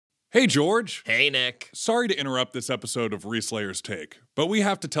Hey, George. Hey, Nick. Sorry to interrupt this episode of Reslayer's Take, but we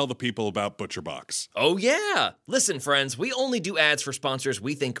have to tell the people about ButcherBox. Oh, yeah. Listen, friends, we only do ads for sponsors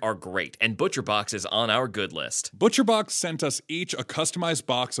we think are great, and ButcherBox is on our good list. ButcherBox sent us each a customized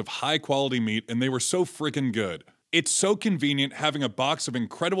box of high-quality meat, and they were so freaking good. It's so convenient having a box of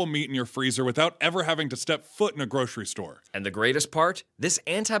incredible meat in your freezer without ever having to step foot in a grocery store. And the greatest part? This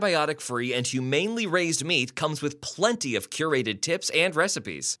antibiotic-free and humanely raised meat comes with plenty of curated tips and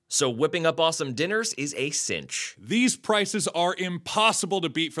recipes. So whipping up awesome dinners is a cinch. These prices are impossible to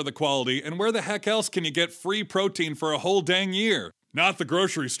beat for the quality, and where the heck else can you get free protein for a whole dang year? Not the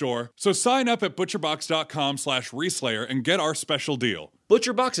grocery store. So sign up at butcherbox.com/reslayer and get our special deal.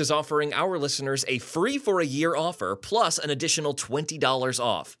 ButcherBox is offering our listeners a free for a year offer plus an additional $20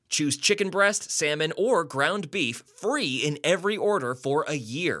 off. Choose chicken breast, salmon, or ground beef free in every order for a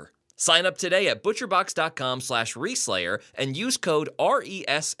year. Sign up today at butcherbox.com/reslayer and use code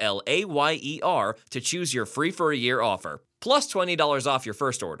RESLAYER to choose your free for a year offer, plus $20 off your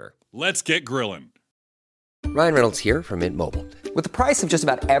first order. Let's get grilling. Ryan Reynolds here from Mint Mobile. With the price of just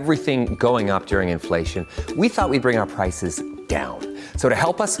about everything going up during inflation, we thought we'd bring our prices down. So to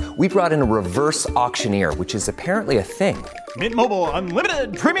help us, we brought in a reverse auctioneer, which is apparently a thing. Mint Mobile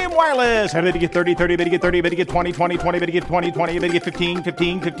Unlimited Premium Wireless. How to get 30, 30, bit to get 30, bit to get 20, 20, 20, bit to get 20, 20, bit to get 15,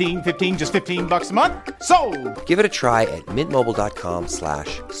 15, 15, 15, just $15 a month? Sold! Give it a try at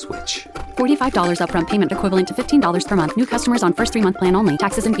mintmobile.com/switch. $45 upfront payment equivalent to $15 per month. New customers on first 3-month plan only.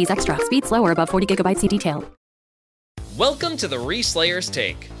 Taxes and fees extra. Speed slower above 40 gigabytes. See detail. Welcome to the Reslayer's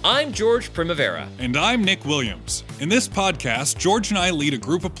Take. I'm George Primavera. And I'm Nick Williams. In this podcast, George and I lead a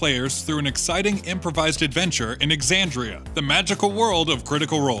group of players through an exciting improvised adventure in Exandria, the magical world of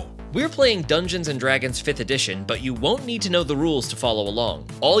Critical Role. We're playing Dungeons & Dragons 5th edition, but you won't need to know the rules to follow along.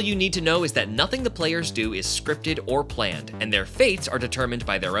 All you need to know is that nothing the players do is scripted or planned, and their fates are determined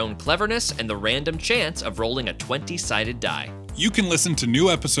by their own cleverness and the random chance of rolling a 20-sided die. You can listen to new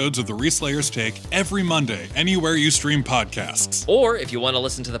episodes of the Reslayer's Take every Monday, anywhere you stream podcasts. Or if you want to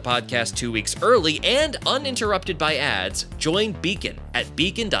listen to the podcast 2 weeks early and uninterrupted by ads, join Beacon at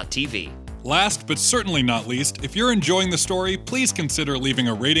beacon.tv. Last but certainly not least, if you're enjoying the story, please consider leaving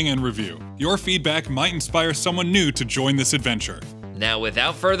a rating and review. Your feedback might inspire someone new to join this adventure. Now,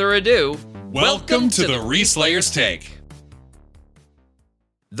 without further ado, welcome to the Reslayer's Take.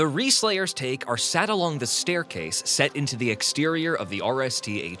 The Reslayer's Take are sat along the staircase set into the exterior of the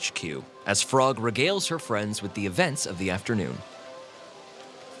RST HQ, as Frog regales her friends with the events of the afternoon.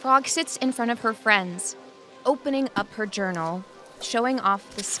 Frog sits in front of her friends, opening up her journal, showing off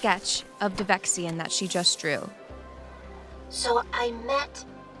the sketch of Devexian that she just drew. So I met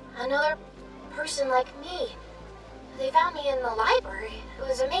another person like me. They found me in the library. It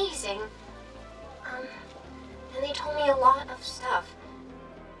was amazing. And they told me a lot of stuff.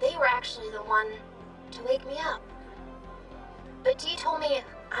 They were actually the one to wake me up. But Dee told me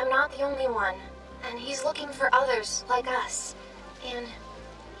I'm not the only one, and he's looking for others like us. And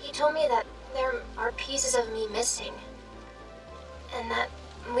he told me that there are pieces of me missing, and that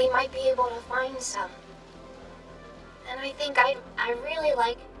we might be able to find some. And I think I'd really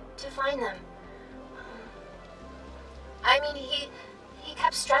like to find them. I mean, he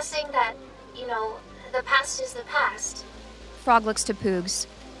kept stressing that, the past is the past. Frog looks to Poogs.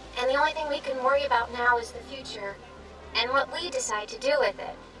 And the only thing we can worry about now is the future, and what we decide to do with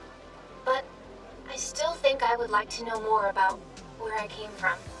it. But I still think I would like to know more about where I came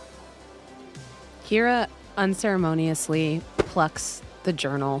from. Kira unceremoniously plucks the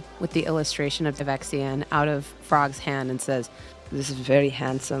journal with the illustration of Devexian out of Frog's hand and says, "This is a very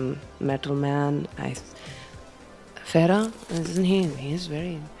handsome metal man. Farah, isn't he? He's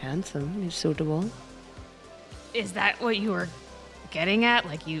very handsome. He's suitable." Is that what you were getting at?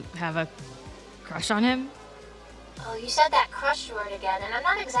 Like you have a crush on him? Oh, you said that crush word again, and I'm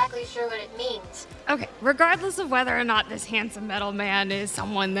not exactly sure what it means. Okay, regardless of whether or not this handsome metal man is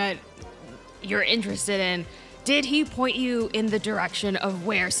someone that you're interested in, did he point you in the direction of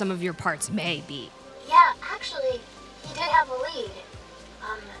where some of your parts may be? Yeah, actually, he did have a lead.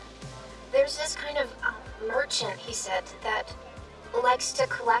 There's this kind of merchant, he said, that likes to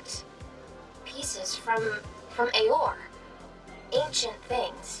collect pieces from Aor. Ancient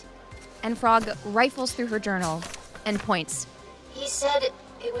things. And Frog rifles through her journal and points. He said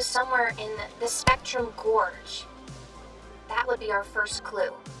it was somewhere in the Spectrum Gorge. That would be our first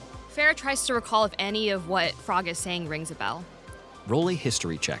clue. Farah tries to recall if any of what Frog is saying rings a bell. Roll a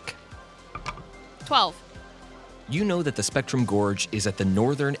history check. 12. You know that the Spectrum Gorge is at the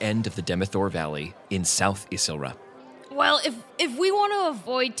northern end of the Demethor Valley in South Issylra. Well, if we want to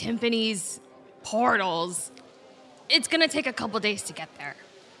avoid Timpani's portals, it's gonna take a couple days to get there.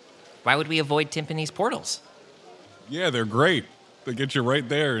 Why would we avoid Timpani's portals? Yeah, they're great. They get you right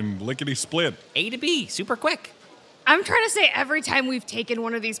there and lickety-split. A to B, super quick. I'm trying to say every time we've taken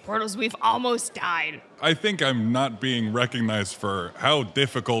one of these portals, we've almost died. I think I'm not being recognized for how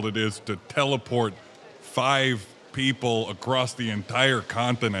difficult it is to teleport 5 people across the entire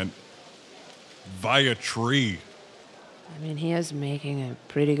continent via tree. I mean, he is making a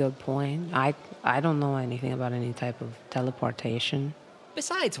pretty good point. I don't know anything about any type of teleportation.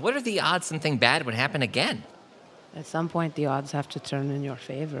 Besides, what are the odds something bad would happen again? At some point, the odds have to turn in your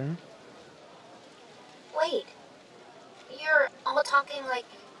favor. Wait. You're all talking like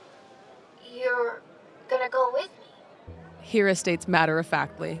you're gonna go with me. Hira states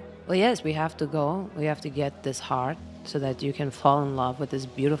matter-of-factly. Well, yes, we have to go. We have to get this heart so that you can fall in love with this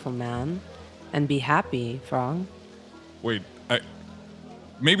beautiful man and be happy, Frog. Wait,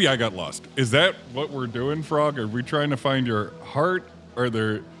 maybe I got lost. Is that what we're doing, Frog? Are we trying to find your heart? Are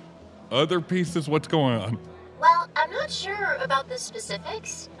there other pieces? What's going on? Well, I'm not sure about the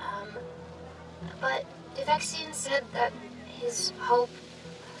specifics, but Devexian said that his hope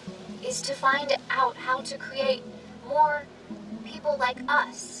is to find out how to create more people like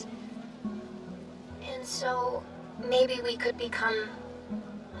us. And so maybe we could become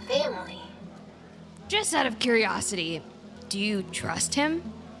a family. Just out of curiosity, do you trust him?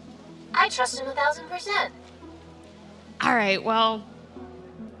 I trust him 1,000%. All right, well,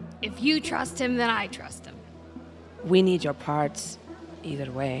 if you trust him, then I trust him. We need your parts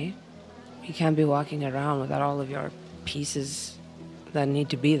either way. You can't be walking around without all of your pieces that need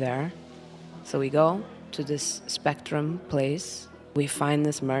to be there. So we go to this Spectrum place. We find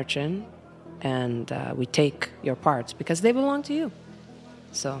this merchant, and we take your parts because they belong to you.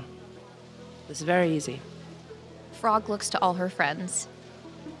 So it's very easy. Frog looks to all her friends.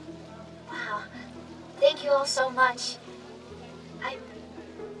 Wow. Thank you all so much.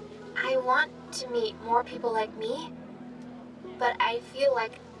 I want to meet more people like me, but I feel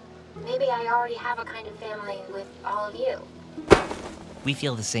like maybe I already have a kind of family with all of you. We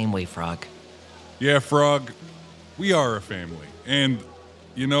feel the same way, Frog. Yeah, Frog, we are a family. And,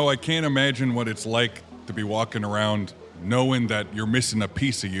 you know, I can't imagine what it's like to be walking around knowing that you're missing a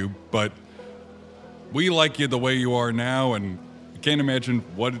piece of you, but we like you the way you are now, and I can't imagine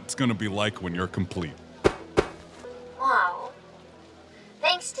what it's going to be like when you're complete. Wow.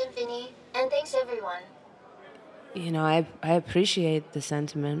 Thanks, Timpani, and thanks, everyone. You know, I appreciate the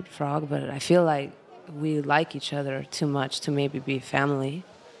sentiment, Frog, but I feel like we like each other too much to maybe be family.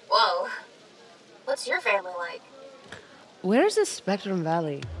 Whoa. What's your family like? Where's the Spectrum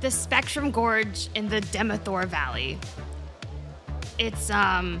Valley? The Spectrum Gorge in the Demethor Valley. It's,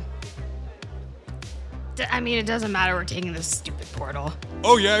 I mean, it doesn't matter, we're taking this stupid portal.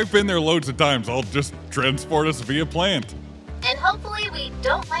 Oh yeah, I've been there loads of times. I'll just transport us via plant. And hopefully we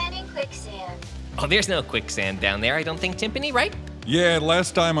don't land in quicksand. Oh, there's no quicksand down there, I don't think, Timpani, right? Yeah,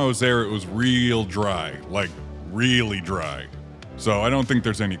 last time I was there, it was real dry. Like, really dry. So I don't think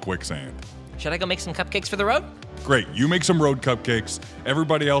there's any quicksand. Should I go make some cupcakes for the road? Great, you make some road cupcakes.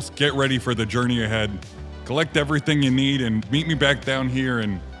 Everybody else, get ready for the journey ahead. Collect everything you need and meet me back down here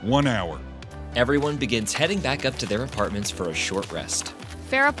in 1 hour. Everyone begins heading back up to their apartments for a short rest.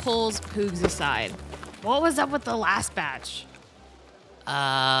 Farah pulls Poogs aside. What was up with the last batch?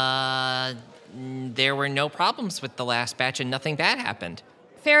 There were no problems with the last batch and nothing bad happened.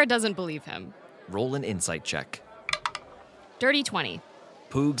 Farah doesn't believe him. Roll an insight check. Dirty 20.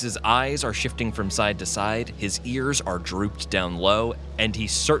 Poogs' eyes are shifting from side to side, his ears are drooped down low, and he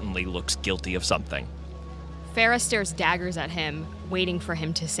certainly looks guilty of something. Farah stares daggers at him, waiting for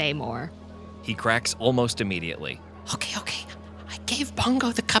him to say more. He cracks almost immediately. Okay. I gave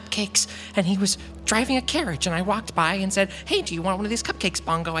Bongo the cupcakes, and he was driving a carriage, and I walked by and said, hey, do you want one of these cupcakes,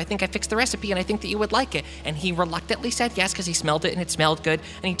 Bongo? I think I fixed the recipe, and I think that you would like it. And he reluctantly said yes, because he smelled it, and it smelled good.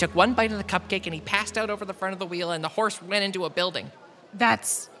 And he took one bite of the cupcake, and he passed out over the front of the wheel, and the horse went into a building.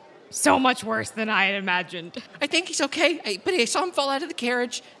 That's so much worse than I had imagined. I think he's okay, but I saw him fall out of the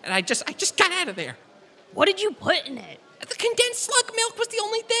carriage, and I just got out of there. What did you put in it? The condensed slug milk was the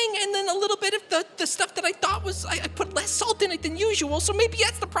only thing, and then a little bit of the stuff that I thought was, I put less salt in it than usual, so maybe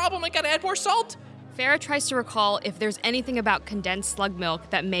that's the problem, I gotta add more salt. Farah tries to recall if there's anything about condensed slug milk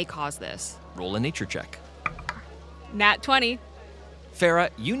that may cause this. Roll a nature check. Nat 20. Farah,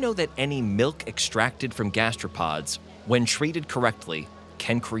 you know that any milk extracted from gastropods, when treated correctly,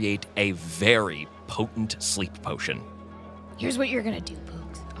 can create a very potent sleep potion. Here's what you're gonna do,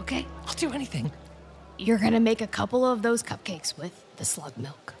 Poogs, okay? I'll do anything. You're gonna make a couple of those cupcakes with the slug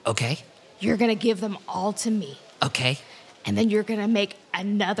milk. Okay. You're gonna give them all to me. Okay. And then you're gonna make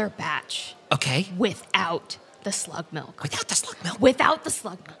another batch. Okay. Without the slug milk. Without the slug milk? Without the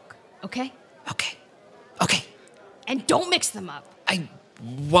slug milk. Okay? Okay. And don't mix them up. I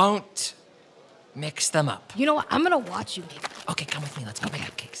won't mix them up. You know what? I'm gonna watch you make them. Okay, come with me. Let's go make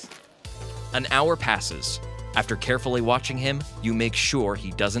cupcakes. An hour passes. After carefully watching him, you make sure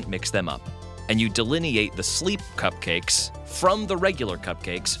he doesn't mix them up. And you delineate the sleep cupcakes from the regular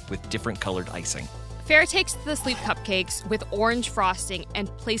cupcakes with different colored icing. Farah takes the sleep cupcakes with orange frosting and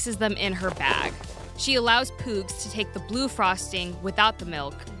places them in her bag. She allows Poogs to take the blue frosting without the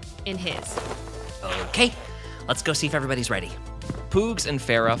milk in his. Okay, let's go see if everybody's ready. Poogs and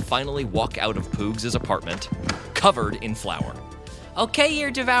Farah finally walk out of Poogs' apartment, covered in flour. Okay,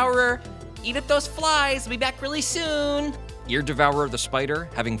 Ear Devourer, eat up those flies. We'll be back really soon. Ear Devourer the spider,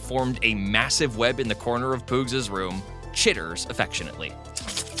 having formed a massive web in the corner of Poogs' room, chitters affectionately.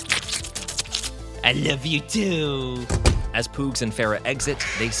 I love you too. As Poogs and Farah exit,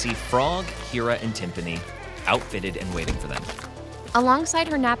 they see Frog, Hira, and Timpani outfitted and waiting for them. Alongside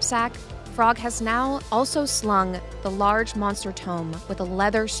her knapsack, Frog has now also slung the large monster tome with a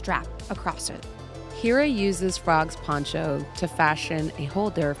leather strap across it. Hira uses Frog's poncho to fashion a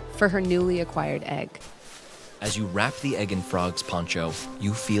holder for her newly acquired egg. As you wrap the egg in Frog's poncho,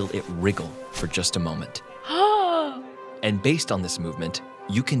 you feel it wriggle for just a moment. And based on this movement,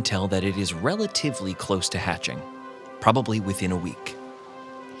 you can tell that it is relatively close to hatching, probably within a week.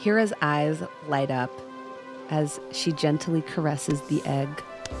 Hira's eyes light up as she gently caresses the egg,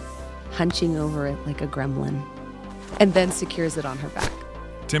 hunching over it like a gremlin, and then secures it on her back.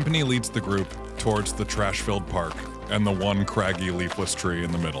 Timpani leads the group towards the trash-filled park and the one craggy leafless tree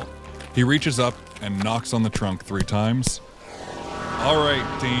in the middle. He reaches up and knocks on the trunk 3 times. All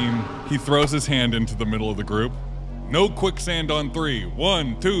right, team. He throws his hand into the middle of the group. No quicksand on 3.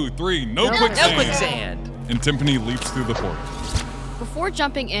 1, 2, 3. No quicksand. No quicksand. And Timpani leaps through the portal. Before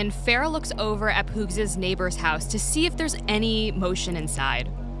jumping in, Farah looks over at Poogs' neighbor's house to see if there's any motion inside.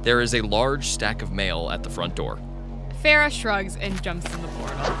 There is a large stack of mail at the front door. Farah shrugs and jumps in the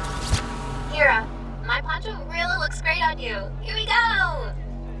portal. Hira, my poncho really looks great on you. Here we go!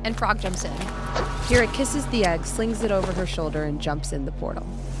 And Frog jumps in. Hira kisses the egg, slings it over her shoulder, and jumps in the portal.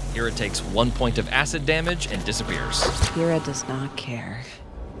 Hira takes 1 point of acid damage and disappears. Hira does not care.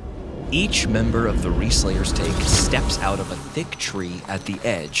 Each member of the Reslayers take steps out of a thick tree at the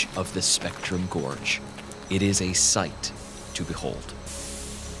edge of the Spectrum Gorge. It is a sight to behold.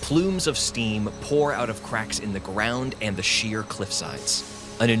 Plumes of steam pour out of cracks in the ground and the sheer cliffsides.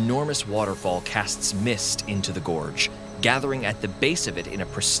 An enormous waterfall casts mist into the gorge, gathering at the base of it in a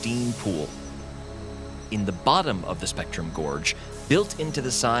pristine pool. In the bottom of the Spectrum Gorge, built into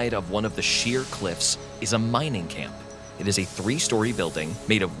the side of one of the sheer cliffs, is a mining camp. It is a 3-story building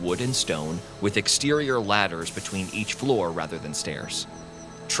made of wood and stone, with exterior ladders between each floor rather than stairs.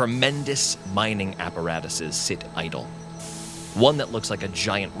 Tremendous mining apparatuses sit idle. One that looks like a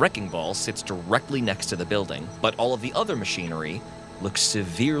giant wrecking ball sits directly next to the building, but all of the other machinery looks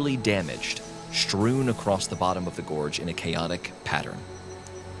severely damaged, strewn across the bottom of the gorge in a chaotic pattern.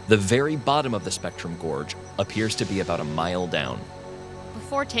 The very bottom of the Spectrum Gorge appears to be about a mile down.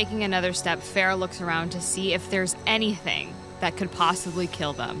 Before taking another step, Farah looks around to see if there's anything that could possibly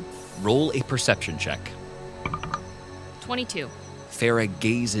kill them. Roll a perception check. 22. Farah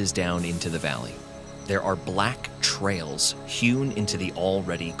gazes down into the valley. There are black trails hewn into the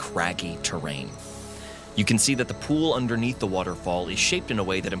already craggy terrain. You can see that the pool underneath the waterfall is shaped in a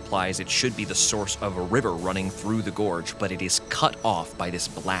way that implies it should be the source of a river running through the gorge, but it is cut off by this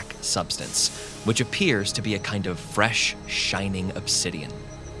black substance, which appears to be a kind of fresh, shining obsidian.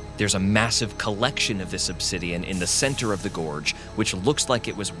 There's a massive collection of this obsidian in the center of the gorge, which looks like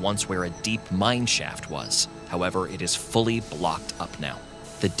it was once where a deep mine shaft was. However, it is fully blocked up now.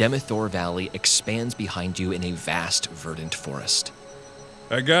 The Demethor Valley expands behind you in a vast, verdant forest.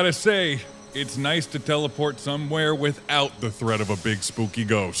 I gotta say, it's nice to teleport somewhere without the threat of a big spooky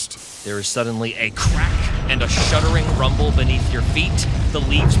ghost. There is suddenly a crack and a shuddering rumble beneath your feet. The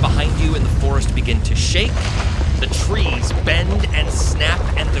leaves behind you in the forest begin to shake. The trees bend and snap,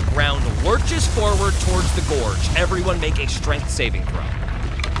 and the ground lurches forward towards the gorge. Everyone make a strength saving throw.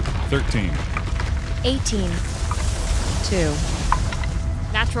 13. 18. 2.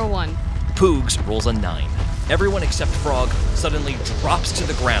 Natural 1. Poogs rolls a 9. Everyone except Frog suddenly drops to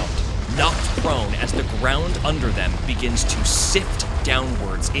the ground, knocked prone as the ground under them begins to sift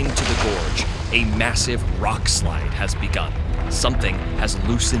downwards into the gorge. A massive rock slide has begun. Something has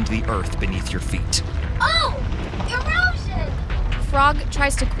loosened the earth beneath your feet. Oh! Erosion! Frog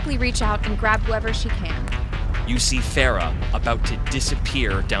tries to quickly reach out and grab whoever she can. You see Farah about to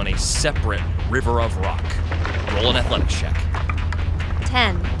disappear down a separate river of rock. Roll an athletics check.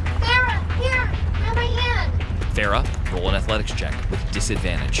 10. Farah, here! Grab my hand! Farah, roll an athletics check with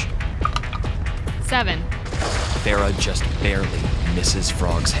disadvantage. 7. Farah just barely misses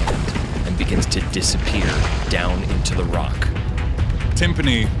Frog's hand and begins to disappear down into the rock.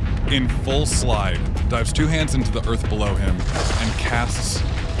 Timpani, in full slide, dives 2 hands into the earth below him and casts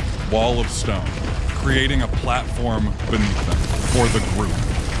Wall of Stone, creating a platform beneath them for the group.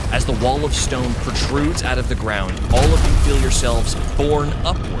 As the wall of stone protrudes out of the ground, all of you feel yourselves borne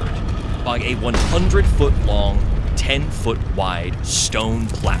upward by a 100-foot-long, 10-foot-wide stone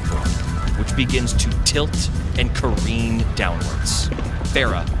platform, which begins to tilt and careen downwards.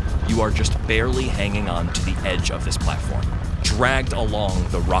 Farah, you are just barely hanging on to the edge of this platform, dragged along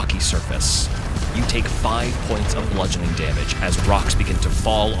the rocky surface. You take 5 points of bludgeoning damage as rocks begin to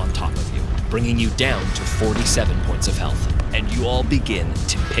fall on top of you, bringing you down to 47 points of health, and you all begin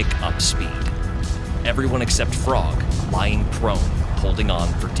to pick up speed. Everyone except Frog, lying prone, holding on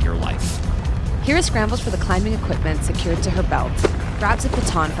for dear life. Hira scrambles for the climbing equipment secured to her belt, grabs a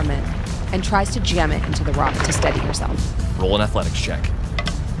baton from it, and tries to jam it into the rock to steady herself. Roll an athletics check.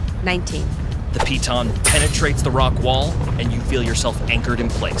 19. The piton penetrates the rock wall, and you feel yourself anchored in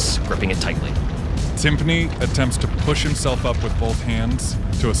place, gripping it tightly. Timpani attempts to push himself up with both hands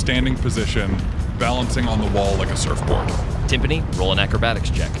to a standing position, balancing on the wall like a surfboard. Timpani, roll an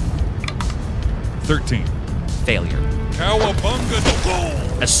acrobatics check. 13. Failure. Cowabunga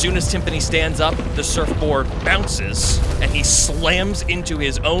goal! As soon as Timpani stands up, the surfboard bounces, and he slams into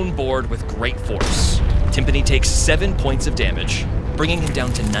his own board with great force. Timpani takes 7 points of damage, bringing him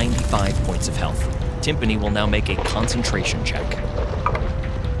down to 95 points of health. Timpani will now make a concentration check.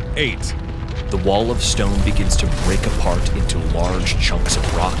 8. The wall of stone begins to break apart into large chunks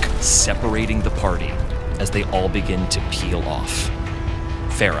of rock, separating the party as they all begin to peel off.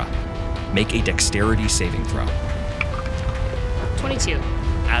 Farah, make a dexterity saving throw. 22.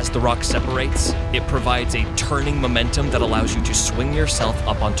 As the rock separates, it provides a turning momentum that allows you to swing yourself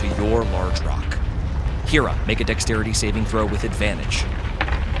up onto your large rock. Hira, make a dexterity saving throw with advantage.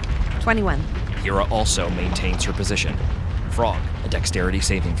 21. Hira also maintains her position. Frog, a dexterity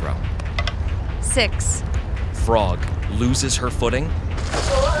saving throw. 6. Frog loses her footing,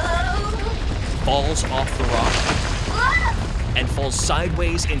 falls off the rock, and falls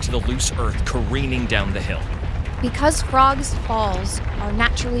sideways into the loose earth, careening down the hill. Because Frog's falls are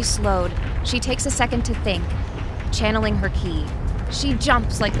naturally slowed, she takes a second to think, channeling her ki. She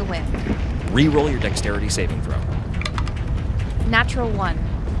jumps like the wind. Reroll your dexterity saving throw. Natural 1.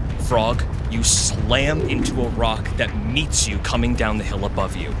 Frog, you slam into a rock that meets you coming down the hill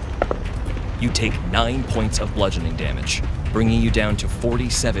above you. You take 9 points of bludgeoning damage, bringing you down to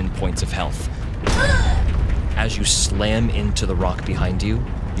 47 points of health. As you slam into the rock behind you,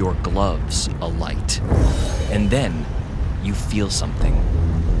 your gloves alight. And then you feel something,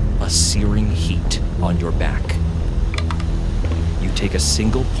 a searing heat on your back. You take a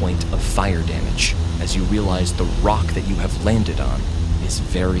single point of fire damage as you realize the rock that you have landed on is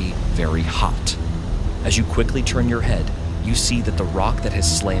very, very hot. As you quickly turn your head, you see that the rock that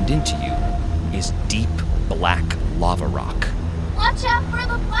has slammed into you is deep black lava rock. Watch out for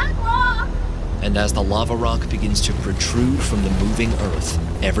the black rock! And as the lava rock begins to protrude from the moving earth,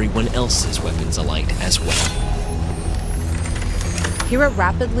 everyone else's weapons alight as well. Hira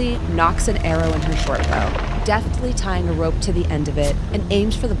rapidly nocks an arrow in her short bow, deftly tying a rope to the end of it, and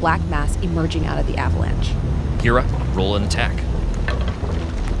aims for the black mass emerging out of the avalanche. Hira, roll an attack.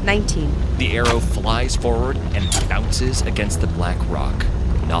 19. The arrow flies forward and bounces against the black rock,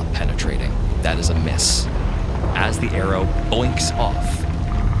 not penetrating. That is a miss. As the arrow boinks off,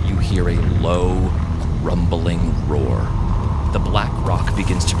 you hear a low, rumbling roar. The black rock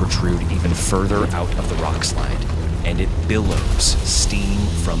begins to protrude even further out of the rock slide, and it billows steam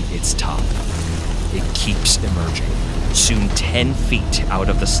from its top. It keeps emerging, soon 10 feet out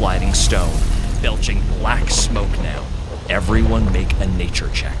of the sliding stone, belching black smoke now. Everyone make a nature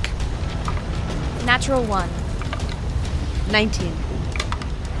check. Natural 1. 19.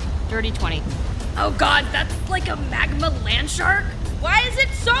 Dirty 20. Oh god, that's like a magma land shark? Why is it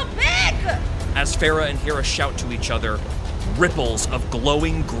so big? As Farah and Hira shout to each other, ripples of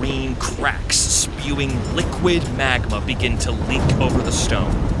glowing green cracks spewing liquid magma begin to leak over the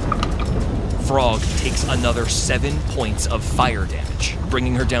stone. Frog takes another 7 points of fire damage,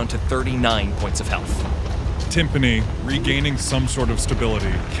 bringing her down to 39 points of health. Timpani, regaining some sort of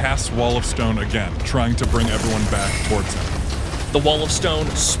stability, casts Wall of Stone again, trying to bring everyone back towards him. The wall of stone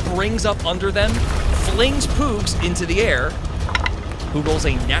springs up under them, flings Poogs into the air, who rolls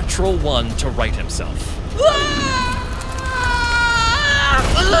a natural 1 to right himself.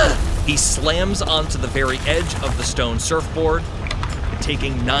 He slams onto the very edge of the stone surfboard,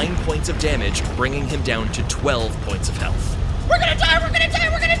 taking 9 points of damage, bringing him down to 12 points of health. We're gonna die, we're gonna die,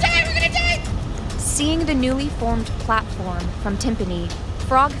 we're gonna die, we're gonna die! Seeing the newly formed platform from Timpani,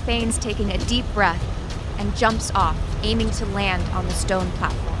 Frog feigns taking a deep breath and jumps off, aiming to land on the stone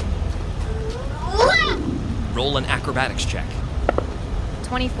platform. Roll an acrobatics check.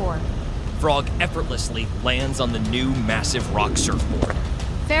 24. Frog effortlessly lands on the new massive rock surfboard.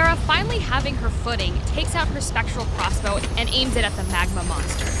 Farah, finally having her footing, takes out her spectral crossbow and aims it at the magma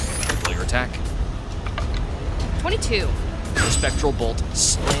monster. Roll your attack. 22. The spectral bolt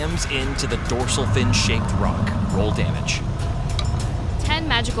slams into the dorsal fin-shaped rock. Roll damage. 10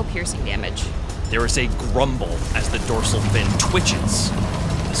 magical piercing damage. There is a grumble as the dorsal fin twitches.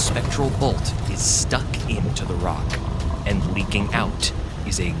 The spectral bolt is stuck into the rock, and leaking out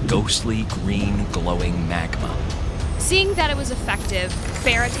is a ghostly green glowing magma. Seeing that it was effective,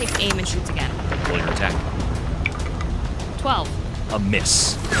 Farah takes aim and shoots again. Roll your attack. 12. A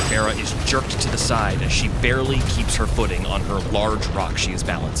miss. Farah is jerked to the side as she barely keeps her footing on her large rock she is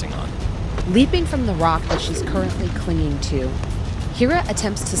balancing on. Leaping from the rock that she's currently clinging to, Hira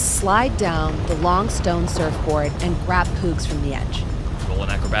attempts to slide down the long stone surfboard and grab Poogs from the edge. Roll an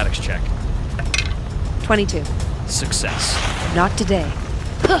acrobatics check. 22. Success. Not today.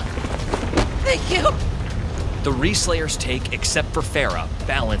 Thank you! The Reslayers take, except for Farah,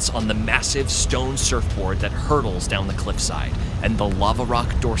 balance on the massive stone surfboard that hurtles down the cliffside, and the lava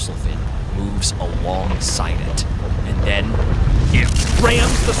rock dorsal fin moves alongside it. And then it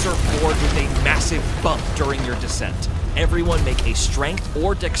rams the surfboard with a massive bump during your descent. Everyone make a strength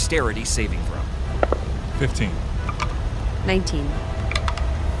or dexterity saving throw. 15. 19.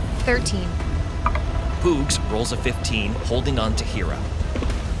 13. Poogs rolls a 15, holding on to Hira.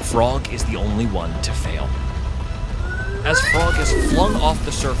 Frog is the only one to fail. As Frog is flung off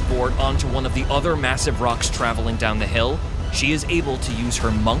the surfboard onto one of the other massive rocks traveling down the hill, she is able to use her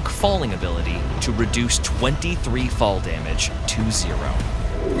Monk Falling ability to reduce 23 fall damage to 0.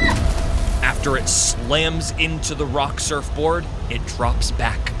 After it slams into the rock surfboard, it drops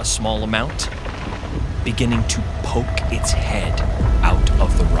back a small amount, beginning to poke its head out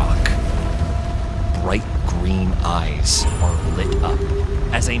of the rock. Bright green eyes are lit up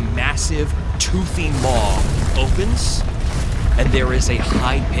as a massive, toothy maw opens, and there is a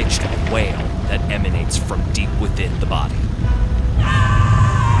high-pitched wail that emanates from deep within the body.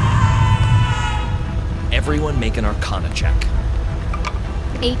 Everyone make an Arcana check.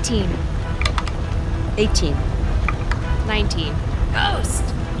 18. 18. 19. Ghost!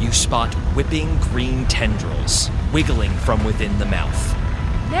 You spot whipping green tendrils wiggling from within the mouth.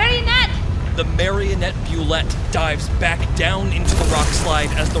 Marionette! The marionette Bulette dives back down into the rock slide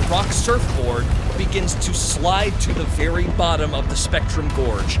as the rock surfboard begins to slide to the very bottom of the Spectrum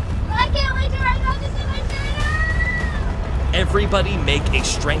Gorge. I can't wait to ride on this adventure! Everybody make a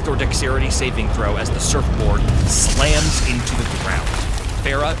strength or dexterity saving throw as the surfboard slams into the ground.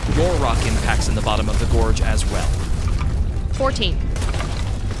 Farah, your rock impacts in the bottom of the gorge as well. 14.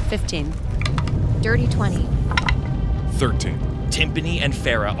 15. Dirty 20. 13. Timpani and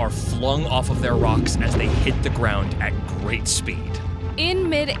Farah are flung off of their rocks as they hit the ground at great speed. In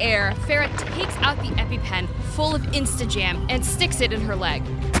mid-air, Farah takes out the EpiPen full of Instajam and sticks it in her leg.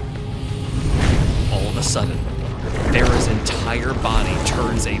 All of a sudden, Farah's entire body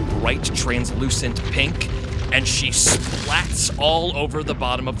turns a bright translucent pink, and she splats all over the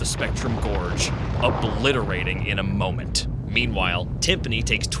bottom of the Spectrum Gorge, obliterating in a moment. Meanwhile, Timpani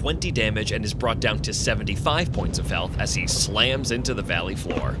takes 20 damage and is brought down to 75 points of health as he slams into the valley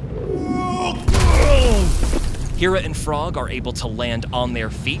floor. Hira and Frog are able to land on their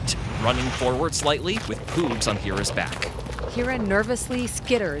feet, running forward slightly with Poogs on Hira's back. Hira nervously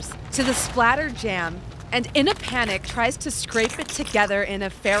skitters to the splatter jam and in a panic tries to scrape it together in a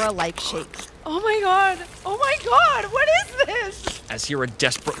Farah-like shape. Oh my god! Oh my god! What is this? As Hira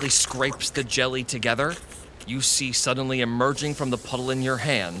desperately scrapes the jelly together, you see suddenly emerging from the puddle in your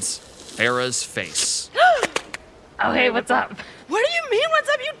hands, Farah's face. Oh, hey, what's up? What do you mean, what's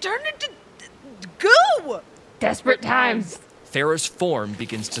up? You turned into goo! Desperate times. Farah's form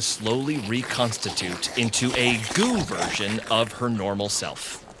begins to slowly reconstitute into a goo version of her normal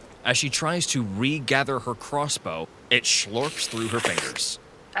self. As she tries to regather her crossbow, it slurps through her fingers.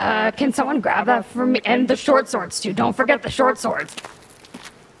 Can someone grab that for me? And the short swords, too. Don't forget the short swords.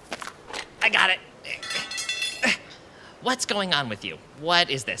 I got it. What's going on with you?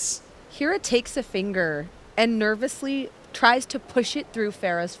 What is this? Hira takes a finger and nervously tries to push it through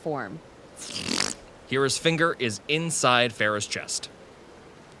Farah's form. Hira's finger is inside Farah's chest.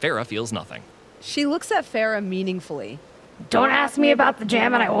 Farah feels nothing. She looks at Farah meaningfully. Don't ask me about the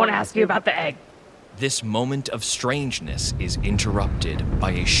jam and I won't ask you about the egg. This moment of strangeness is interrupted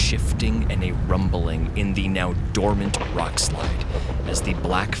by a shifting and a rumbling in the now dormant rock slide as the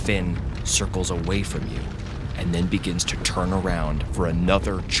black fin circles away from you, and then begins to turn around for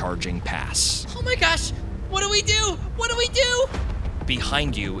another charging pass. Oh my gosh! What do we do? What do we do?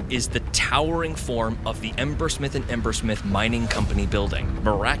 Behind you is the towering form of the Embersmith and Embersmith Mining Company building,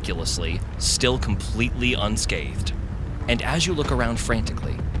 miraculously still completely unscathed. And as you look around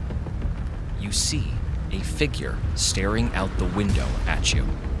frantically, you see a figure staring out the window at you.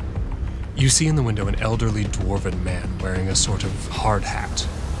 You see in the window an elderly dwarven man wearing a sort of hard hat,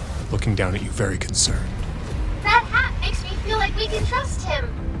 looking down at you very concerned. That hat makes me feel like we can trust him.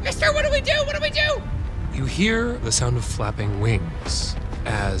 Mister, what do we do? What do we do? You hear the sound of flapping wings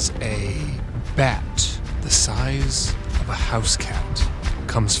as a bat the size of a house cat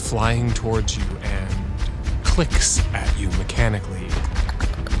comes flying towards you and clicks at you mechanically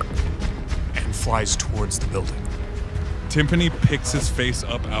and flies towards the building. Timpani picks his face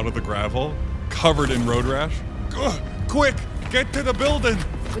up out of the gravel, covered in road rash. Quick, get to the building!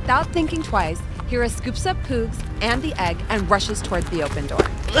 Without thinking twice, Hira scoops up Poogs and the egg and rushes towards the open door.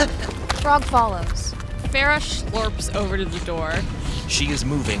 Frog follows. Farah slurps over to the door. She is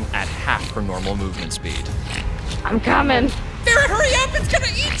moving at half her normal movement speed. I'm coming. Farah, hurry up! It's gonna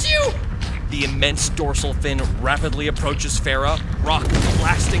eat you! The immense dorsal fin rapidly approaches Farah, rock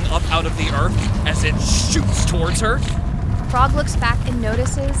blasting up out of the earth as it shoots towards her. Frog looks back and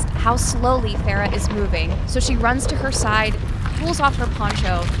notices how slowly Farah is moving, so she runs to her side, pulls off her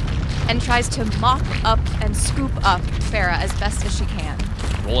poncho, and tries to mop up and scoop up Farah as best as she can.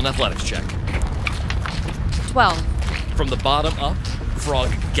 Roll an athletics check. 12. From the bottom up,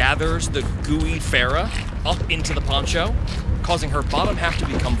 Frog gathers the gooey Farah up into the poncho, causing her bottom half to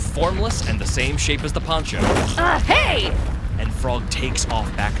become formless and the same shape as the poncho. Hey! And Frog takes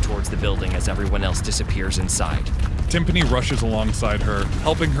off back towards the building as everyone else disappears inside. Timpani rushes alongside her,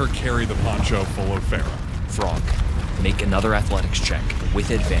 helping her carry the poncho full of Farah. Frog, make another athletics check with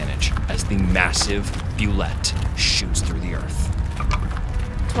advantage as the massive Bulette shoots through the earth.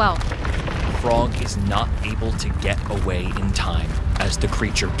 12. Frog is not able to get away in time as the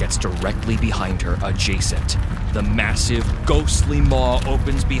creature gets directly behind her, adjacent. The massive, ghostly maw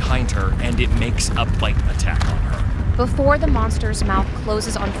opens behind her and it makes a bite attack on her. Before the monster's mouth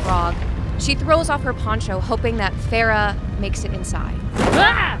closes on Frog, she throws off her poncho, hoping that Farah makes it inside.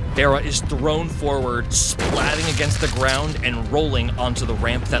 Farah is thrown forward, splatting against the ground and rolling onto the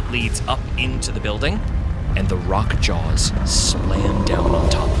ramp that leads up into the building, and the rock jaws slam down on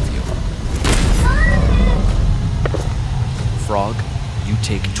top of you. Frog, you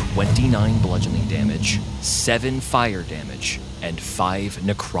take 29 bludgeoning damage, 7 fire damage, and 5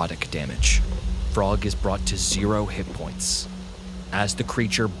 necrotic damage. Frog is brought to 0 hit points. As the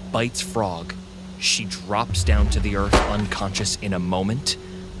creature bites Frog, she drops down to the earth unconscious in a moment.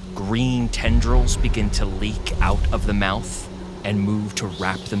 Green tendrils begin to leak out of the mouth and move to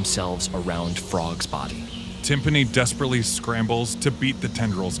wrap themselves around Frog's body. Timpani desperately scrambles to beat the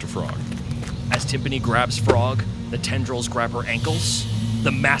tendrils to Frog. As Timpani grabs Frog, the tendrils grab her ankles.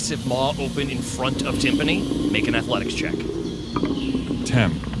 The massive maw open in front of Timpani. Make an athletics check.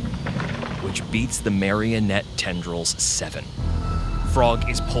 10. Which beats the marionette tendrils 7. Frog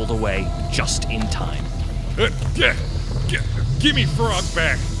is pulled away just in time. Give me Frog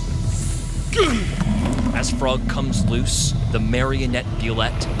back. As Frog comes loose, the marionette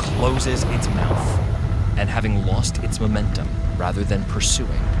Bulette closes its mouth, and having lost its momentum rather than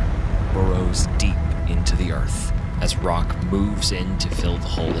pursuing, burrows deep into the earth as rock moves in to fill the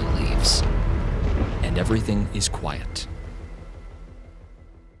hole it leaves. And everything is quiet.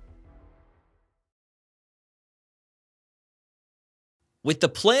 With the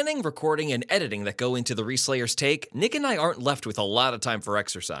planning, recording, and editing that go into the Reslayer's Take, Nick and I aren't left with a lot of time for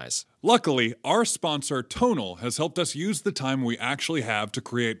exercise. Luckily, our sponsor, Tonal, has helped us use the time we actually have to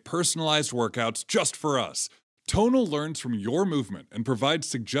create personalized workouts just for us. Tonal learns from your movement and provides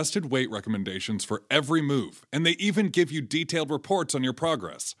suggested weight recommendations for every move, and they even give you detailed reports on your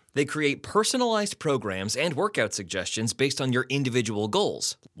progress. They create personalized programs and workout suggestions based on your individual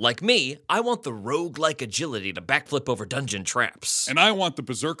goals. Like me, I want the rogue-like agility to backflip over dungeon traps. And I want the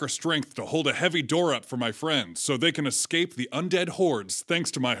berserker strength to hold a heavy door up for my friends so they can escape the undead hordes thanks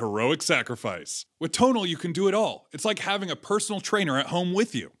to my heroic sacrifice. With Tonal, you can do it all. It's like having a personal trainer at home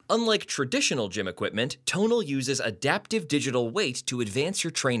with you. Unlike traditional gym equipment, Tonal uses adaptive digital weight to advance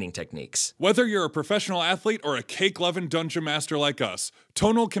your training techniques. Whether you're a professional athlete or a cake-loving dungeon master like us,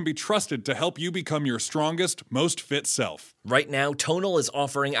 Tonal can be trusted to help you become your strongest, most fit self. Right now, Tonal is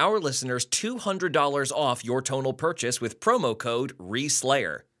offering our listeners $200 off your Tonal purchase with promo code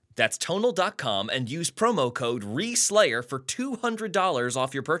RESLAYER. That's Tonal.com and use promo code RESLAYER for $200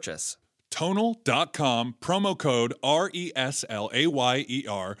 off your purchase. Tonal.com, promo code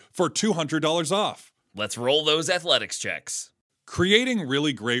RESLAYER for $200 off. Let's roll those athletics checks. Creating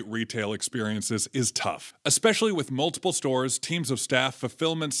really great retail experiences is tough, especially with multiple stores, teams of staff,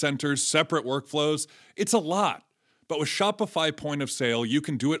 fulfillment centers, separate workflows. It's a lot. But with Shopify Point of Sale, you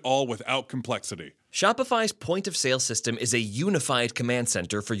can do it all without complexity. Shopify's point of sale system is a unified command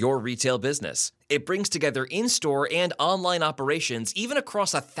center for your retail business. It brings together in-store and online operations even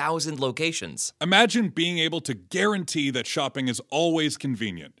across 1,000 locations. Imagine being able to guarantee that shopping is always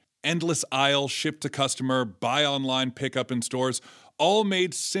convenient. Endless aisle, ship to customer, buy online, pick up in stores, all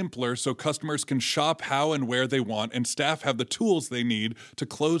made simpler so customers can shop how and where they want and staff have the tools they need to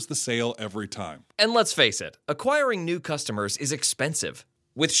close the sale every time. And let's face it, acquiring new customers is expensive.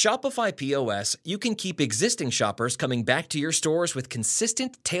 With Shopify POS, you can keep existing shoppers coming back to your stores with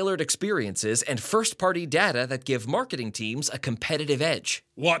consistent, tailored experiences and first-party data that give marketing teams a competitive edge.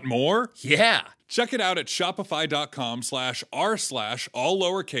 Want more? Yeah! Check it out at shopify.com/r/ all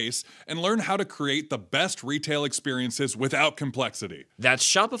lowercase and learn how to create the best retail experiences without complexity. That's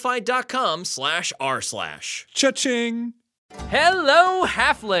shopify.com/r/. Cha-ching! Hello,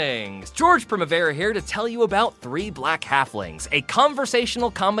 halflings! George Primavera here to tell you about Three Black Halflings, a conversational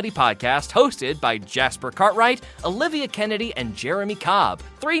comedy podcast hosted by Jasper Cartwright, Olivia Kennedy, and Jeremy Cobb.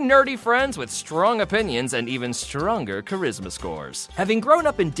 Three nerdy friends with strong opinions and even stronger charisma scores. Having grown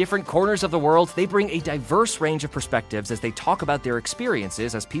up in different corners of the world, they bring a diverse range of perspectives as they talk about their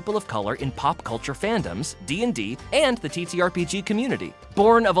experiences as people of color in pop culture fandoms, D&D, and the TTRPG community.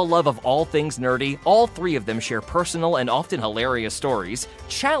 Born of a love of all things nerdy, all three of them share personal and often hilarious stories,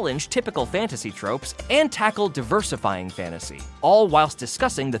 challenge typical fantasy tropes, and tackle diversifying fantasy, all whilst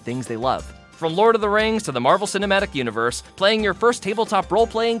discussing the things they love. From Lord of the Rings to the Marvel Cinematic Universe, playing your first tabletop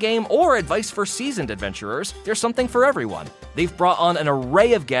role-playing game, or advice for seasoned adventurers, there's something for everyone. They've brought on an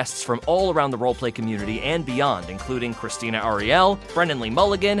array of guests from all around the roleplay community and beyond, including Christina Ariel, Brendan Lee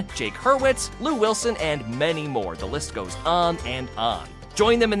Mulligan, Jake Hurwitz, Lou Wilson, and many more. The list goes on and on.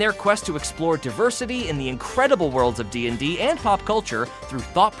 Join them in their quest to explore diversity in the incredible worlds of D&D and pop culture through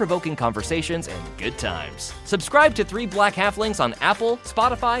thought-provoking conversations and good times. Subscribe to Three Black Halflings on Apple,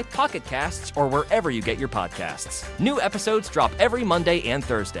 Spotify, Pocket Casts, or wherever you get your podcasts. New episodes drop every Monday and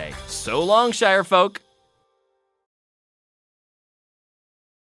Thursday. So long, Shire folk!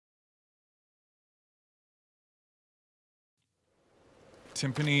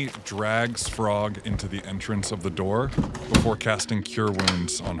 Timpani drags Frog into the entrance of the door before casting Cure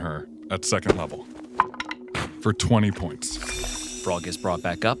Wounds on her at second level for 20 points. Frog is brought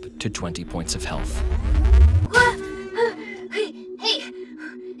back up to 20 points of health. Hey,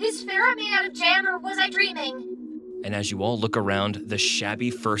 is Farah made out of jam or was I dreaming? And as you all look around the shabby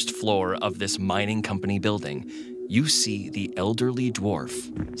first floor of this mining company building, you see the elderly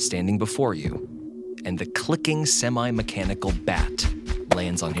dwarf standing before you, and the clicking semi-mechanical bat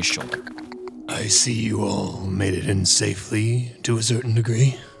lands on his shoulder. I see you all made it in safely to a certain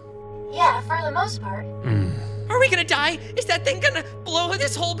degree. Yeah, for the most part. Are we gonna die? Is that thing gonna blow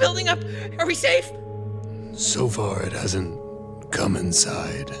this whole building up? Are we safe? So far, it hasn't come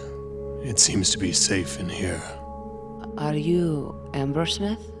inside. It seems to be safe in here. Are you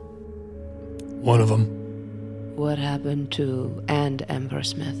Ambersmith? One of them. What happened to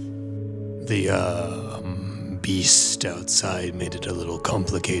Ambersmith? The, beast outside made it a little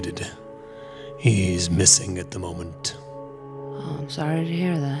complicated. He's missing at the moment. Oh, I'm sorry to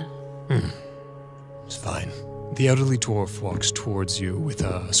hear that. It's fine. The elderly dwarf walks towards you with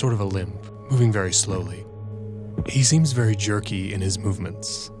a sort of a limp, moving very slowly. He seems very jerky in his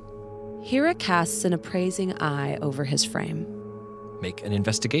movements. Hira casts an appraising eye over his frame. Make an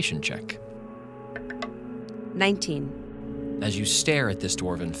investigation check. 19. As you stare at this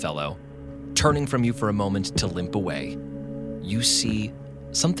dwarven fellow, turning from you for a moment to limp away, you see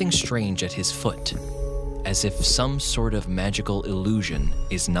something strange at his foot, as if some sort of magical illusion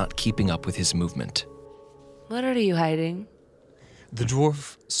is not keeping up with his movement. What are you hiding? The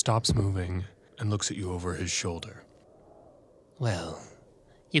dwarf stops moving and looks at you over his shoulder. Well,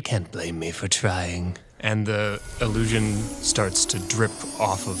 you can't blame me for trying. And the illusion starts to drip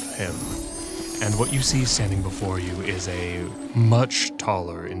off of him. And what you see standing before you is a much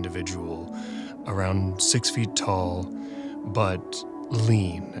taller individual, around 6 feet tall, but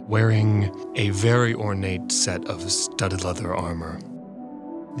lean, wearing a very ornate set of studded leather armor.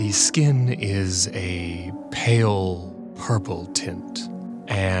 The skin is a pale purple tint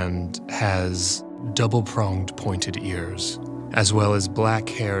and has double-pronged pointed ears, as well as black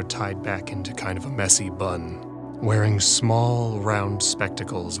hair tied back into kind of a messy bun, wearing small, round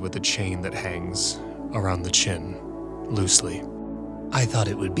spectacles with a chain that hangs around the chin, loosely. I thought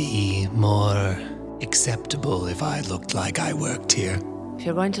it would be more acceptable if I looked like I worked here. If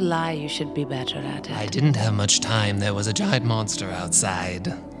you're going to lie, you should be better at it. I didn't have much time. There was a giant monster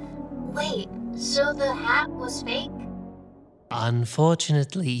outside. Wait, so the hat was fake?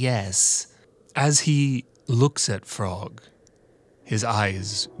 Unfortunately, yes. As he looks at Frog, his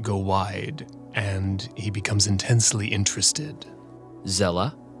eyes go wide, and he becomes intensely interested.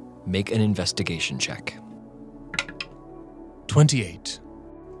 Zella, make an investigation check. 28.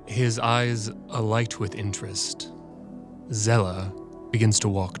 His eyes alight with interest. Zella begins to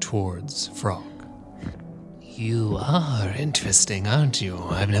walk towards Frog. You are interesting, aren't you?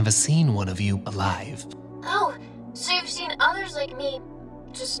 I've never seen one of you alive. Oh, so you've seen others like me,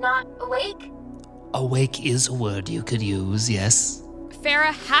 just not awake? Awake is a word you could use, yes.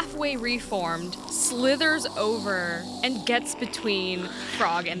 Farah, halfway reformed, slithers over and gets between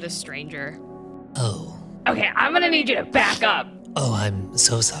Frog and the stranger. Oh. Okay, I'm gonna need you to back up. Oh, I'm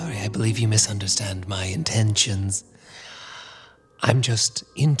so sorry. I believe you misunderstand my intentions. I'm just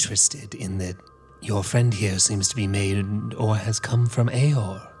interested in that your friend here seems to be made or has come from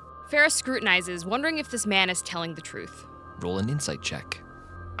Aor. Farah scrutinizes, wondering if this man is telling the truth. Roll an insight check.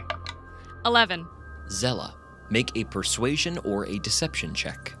 11. Zella, make a persuasion or a deception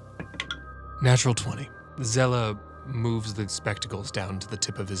check. Natural 20. Zella moves the spectacles down to the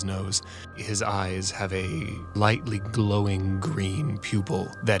tip of his nose. His eyes have a lightly glowing green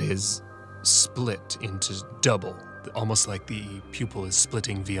pupil that is split into double, almost like the pupil is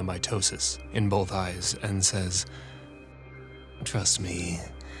splitting via mitosis in both eyes, and says, Trust me,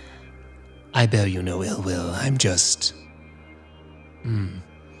 I bear you no ill will. I'm just...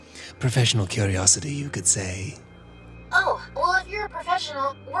 professional curiosity, you could say. Oh, well, if you're a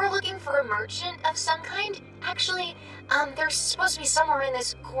professional, we're looking for a merchant of some kind. Actually, they're supposed to be somewhere in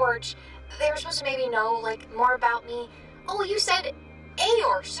this gorge. They were supposed to maybe know, like, more about me. Oh, you said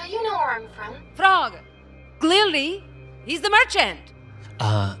Aor, so you know where I'm from. Frog! Clearly, he's the merchant.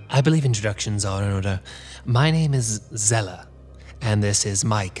 I believe introductions are in order. My name is Zella, and this is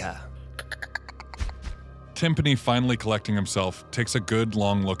Micah. Timpani, finally collecting himself, takes a good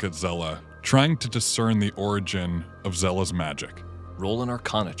long look at Zella, trying to discern the origin of Zella's magic. Roll an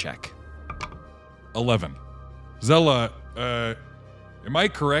Arcana check. 11. Zella, am I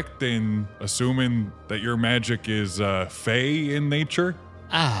correct in assuming that your magic is, fey in nature?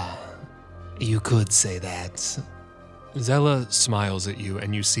 You could say that. Zella smiles at you,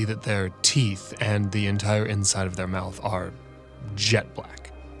 and you see that their teeth and the entire inside of their mouth are jet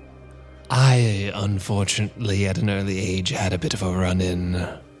black. I, unfortunately, at an early age, had a bit of a run-in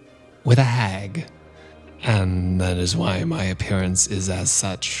with a hag, and that is why my appearance is as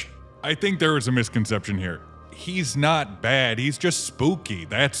such. I think there is a misconception here. He's not bad, he's just spooky,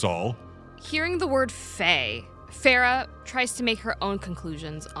 that's all. Hearing the word fae, Farah tries to make her own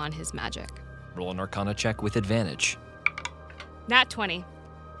conclusions on his magic. Roll an Arcana check with advantage. Nat 20.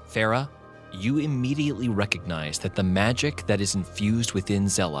 Farah, you immediately recognize that the magic that is infused within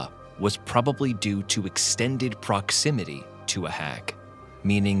Zella was probably due to extended proximity to a hag,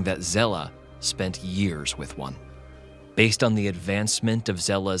 meaning that Zella spent years with one. Based on the advancement of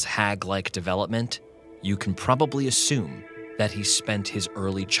Zella's hag-like development, you can probably assume that he spent his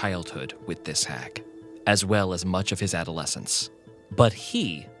early childhood with this hag, as well as much of his adolescence. But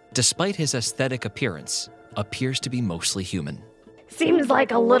he, despite his aesthetic appearance, appears to be mostly human. Seems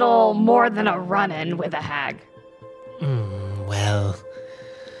like a little more than a run-in with a hag. Well,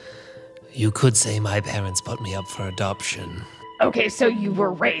 you could say my parents put me up for adoption. Okay, so you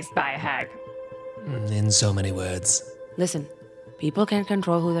were raised by a hag. In so many words. Listen, people can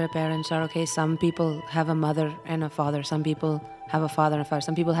control who their parents are, okay? Some people have a mother and a father. Some people have a father and a father.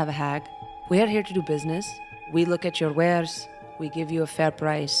 Some people have a hag. We are here to do business. We look at your wares. We give you a fair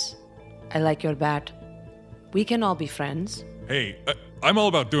price. I like your bat. We can all be friends. Hey, I'm all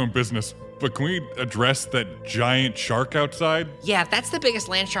about doing business, but can we address that giant shark outside? Yeah, that's the biggest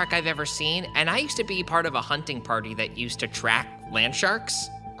land shark I've ever seen, and I used to be part of a hunting party that used to track land sharks.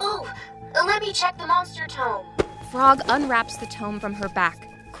 Oh, let me check the monster tome. Frog unwraps the tome from her back,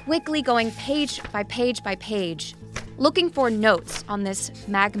 quickly going page by page by page, looking for notes on this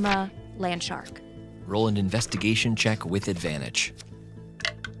magma land shark. Roll an investigation check with advantage.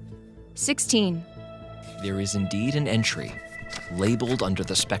 16. There is indeed an entry, labeled under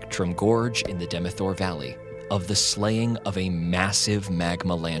the Spectrum Gorge in the Demethor Valley, of the slaying of a massive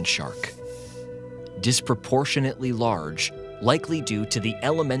magma land shark. Disproportionately large, likely due to the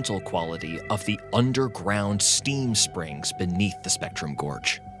elemental quality of the underground steam springs beneath the Spectrum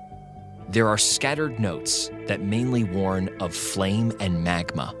Gorge. There are scattered notes that mainly warn of flame and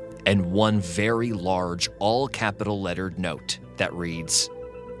magma, and one very large all-capital lettered note that reads,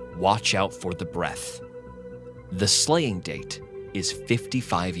 "Watch out for the breath. The slaying date is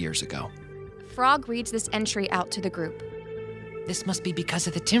 55 years ago." Frog reads this entry out to the group. This must be because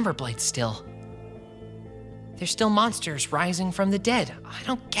of the Timberblight still. There's still monsters rising from the dead. I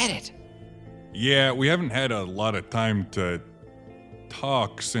don't get it. Yeah, we haven't had a lot of time to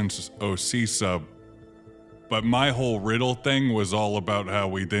talk since Osisa, but my whole riddle thing was all about how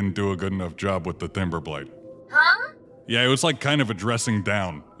we didn't do a good enough job with the Timberblight. Huh? Yeah, it was like kind of a dressing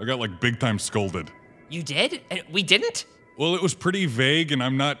down. I got like big time scolded. You did? And we didn't? Well, it was pretty vague and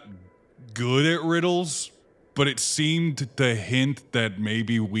I'm not good at riddles, but it seemed to hint that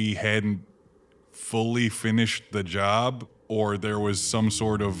maybe we hadn't fully finished the job, or there was some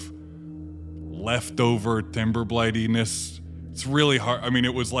sort of leftover Timberblightiness. It's really hard. I mean,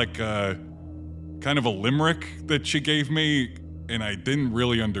 it was like kind of a limerick that she gave me, and I didn't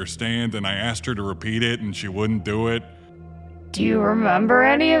really understand, and I asked her to repeat it, and she wouldn't do it. Do you remember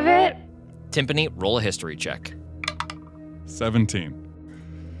any of it? Timpani, roll a history check. 17.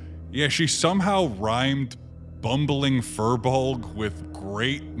 Yeah, she somehow rhymed bumbling furball with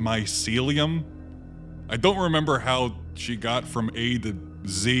great mycelium. I don't remember how she got from A to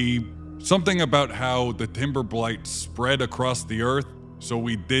Z. Something about how the Timberblight spread across the earth, so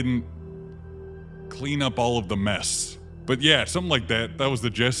we didn't clean up all of the mess. But yeah, something like that. That was the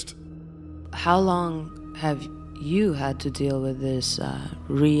gist. How long have you had to deal with this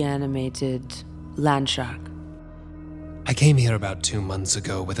reanimated land shark? I came here about 2 months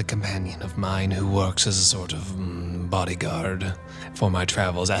ago with a companion of mine who works as a sort of bodyguard for my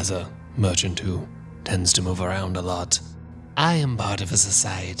travels as a merchant who tends to move around a lot. I am part of a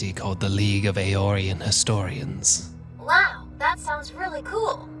society called the League of Aeorian Historians. Wow, that sounds really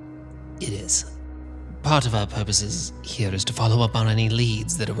cool. It is. Part of our purposes here is to follow up on any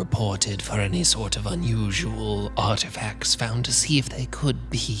leads that are reported for any sort of unusual artifacts found to see if they could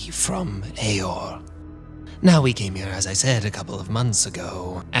be from Aeor. Now, we came here, as I said, a couple of months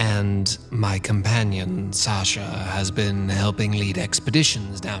ago, and my companion, Sasha, has been helping lead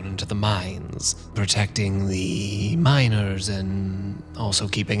expeditions down into the mines, protecting the miners and also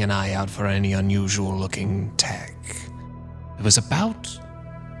keeping an eye out for any unusual-looking tech. It was about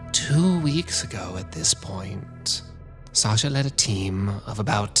 2 weeks ago at this point. Sasha led a team of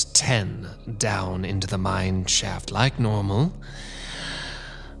about 10 down into the mine shaft like normal.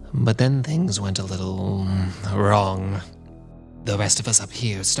 But then things went a little wrong. The rest of us up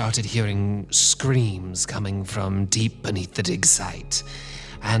here started hearing screams coming from deep beneath the dig site,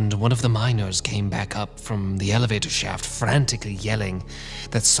 and one of the miners came back up from the elevator shaft frantically yelling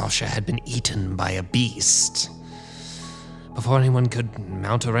that Sasha had been eaten by a beast. Before anyone could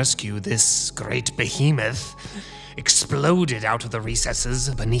mount a rescue, this great behemoth exploded out of the recesses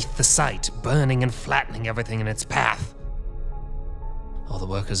beneath the site, burning and flattening everything in its path. All the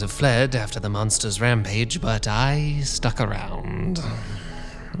workers have fled after the monster's rampage, but I stuck around.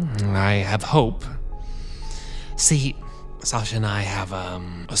 I have hope. See, Sasha and I have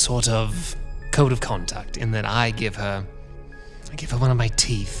a sort of code of conduct in that I give her one of my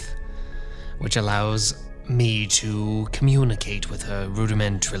teeth, which allows me to communicate with her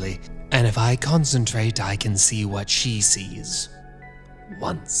rudimentarily. And if I concentrate, I can see what she sees.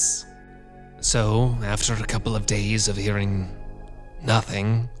 Once. So, after a couple of days of hearing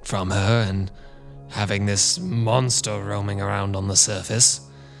nothing from her and having this monster roaming around on the surface,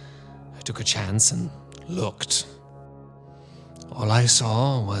 I took a chance and looked. All I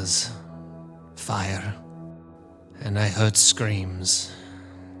saw was fire, and I heard screams,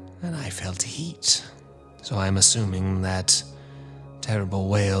 and I felt heat. So I'm assuming that terrible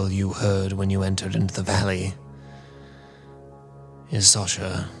wail you heard when you entered into the valley is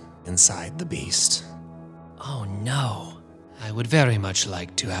Sasha inside the beast. Oh no. I would very much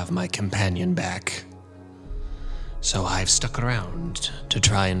like to have my companion back. So I've stuck around to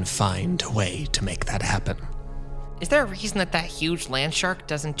try and find a way to make that happen. Is there a reason that huge land shark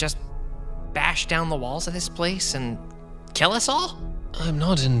doesn't just bash down the walls of this place and kill us all? I'm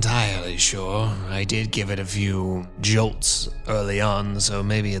not entirely sure. I did give it a few jolts early on, so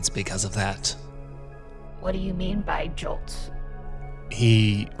maybe it's because of that. What do you mean by jolts?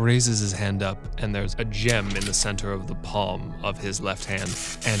 He raises his hand up, and there's a gem in the center of the palm of his left hand,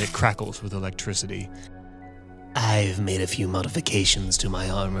 and it crackles with electricity. I've made a few modifications to my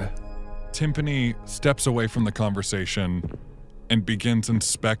armor. Timpani steps away from the conversation and begins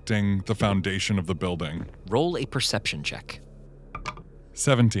inspecting the foundation of the building. Roll a perception check.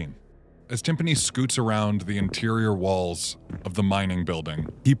 17. As Timpani scoots around the interior walls of the mining building,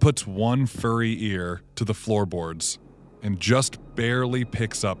 he puts one furry ear to the floorboards and just barely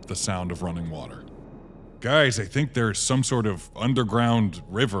picks up the sound of running water. Guys, I think there's some sort of underground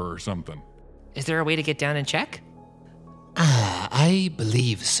river or something. Is there a way to get down and check? I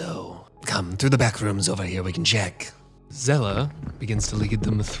believe so. Come, through the back rooms over here, we can check. Zella begins to lead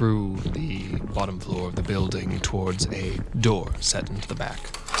them through the bottom floor of the building towards a door set into the back.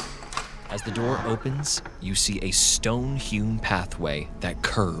 As the door opens, you see a stone-hewn pathway that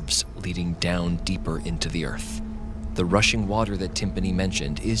curves, leading down deeper into the earth. The rushing water that Timpani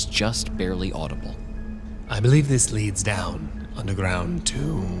mentioned is just barely audible. I believe this leads down underground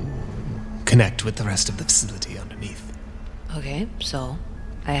to connect with the rest of the facility underneath. Okay, so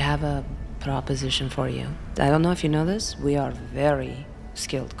I have a proposition for you. I don't know if you know this, we are very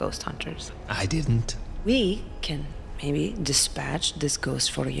skilled ghost hunters. I didn't. We can maybe dispatch this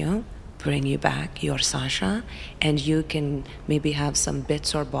ghost for you, bring you back your Sasha, and you can maybe have some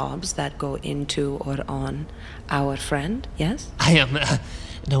bits or bobs that go into or on our friend, yes? I am,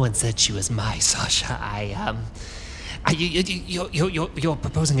 no one said she was my Sasha. You're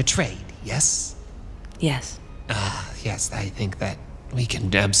proposing a trade, yes? Yes. Yes, I think that we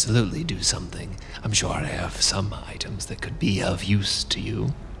can absolutely do something. I'm sure I have some items that could be of use to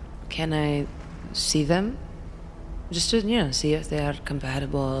you. Can I see them? Just to, see if they are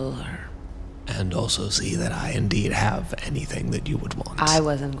compatible or... And also see that I indeed have anything that you would want. I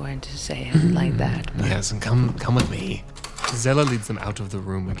wasn't going to say it like that. But... Yes, and come with me. Zella leads them out of the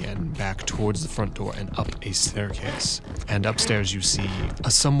room again, back towards the front door and up a staircase. And upstairs you see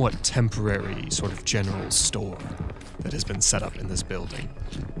a somewhat temporary sort of general store that has been set up in this building.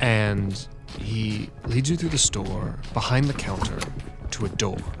 And he leads you through the store, behind the counter, to a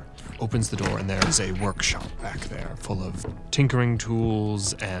door. Opens the door and there is a workshop back there full of tinkering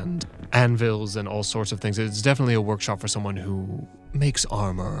tools and anvils and all sorts of things. It's definitely a workshop for someone who makes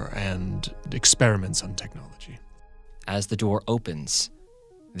armor and experiments on technology. As the door opens,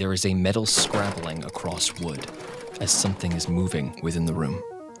 there is a metal scrabbling across wood as something is moving within the room.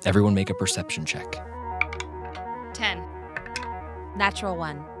 Everyone make a perception check. 10. Natural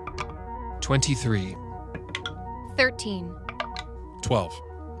 1. 23. 13. 12.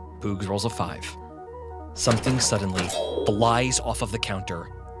 Boogs rolls a 5. Something suddenly flies off of the counter,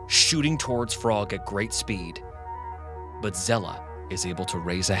 shooting towards Frog at great speed. But Zella is able to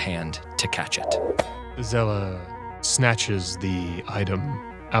raise a hand to catch it. Zella snatches the item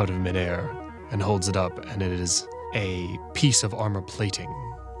out of midair and holds it up, and it is a piece of armor plating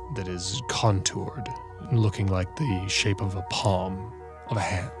that is contoured, looking like the shape of a palm of a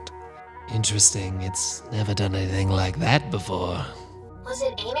hand. Interesting. It's never done anything like that before. Was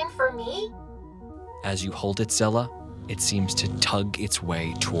it aiming for me? As you hold it, Zella, it seems to tug its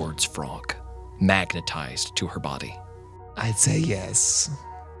way towards Frog, magnetized to her body. I'd say yes.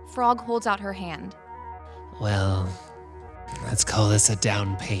 Frog holds out her hand. Well, let's call this a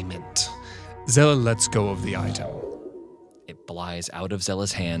down payment. Zella lets go of the item. It flies out of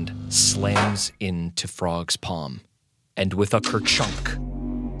Zella's hand, slams into Frog's palm, and with a kerchunk,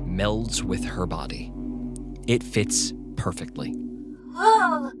 melds with her body. It fits perfectly.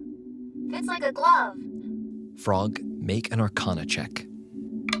 Whoa! Fits like a glove. Frog, make an Arcana check.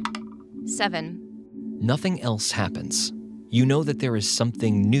 7. Nothing else happens. You know that there is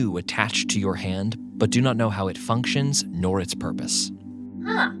something new attached to your hand, but do not know how it functions nor its purpose.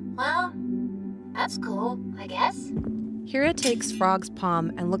 Huh, well, that's cool, I guess. Hira takes Frog's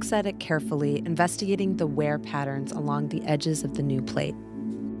palm and looks at it carefully, investigating the wear patterns along the edges of the new plate.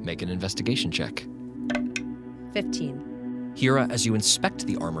 Make an investigation check. 15. Hira, as you inspect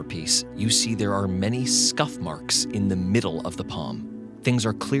the armor piece, you see there are many scuff marks in the middle of the palm. Things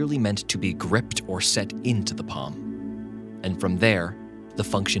are clearly meant to be gripped or set into the palm. And from there, the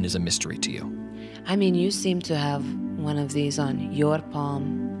function is a mystery to you. I mean, you seem to have one of these on your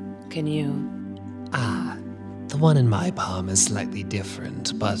palm. Can you? The one in my palm is slightly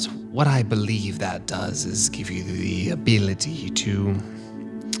different, but what I believe that does is give you the ability to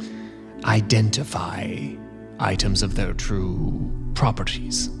identify items of their true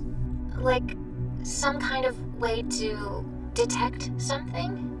properties. Like some kind of way to detect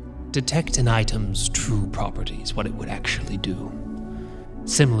something? Detect an item's true properties, what it would actually do.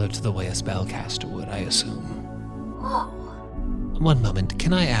 Similar to the way a spellcaster would, I assume. Whoa. One moment,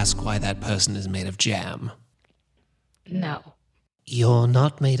 can I ask why that person is made of jam? No. You're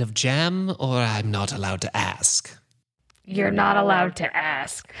not made of jam, or I'm not allowed to ask? You're not allowed to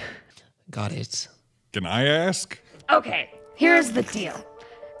ask. Got it. Can I ask? Okay, here's the deal.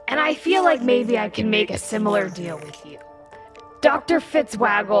 And I feel like maybe I can make a similar deal with you. Dr.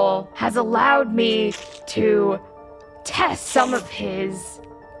 Fitzwaggle has allowed me to test some of his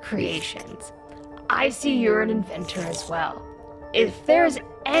creations. I see you're an inventor as well. if there's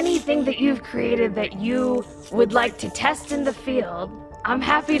anything that you've created that you would like to test in the field, I'm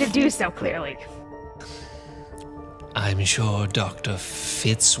happy to do so, clearly. I'm sure Dr.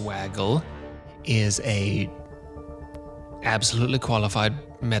 Fitzwaggle is a absolutely qualified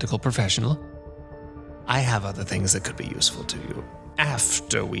medical professional. I have other things that could be useful to you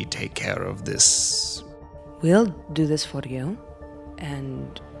after we take care of this. We'll do this for you,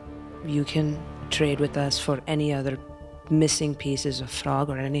 and you can trade with us for any other missing pieces of frog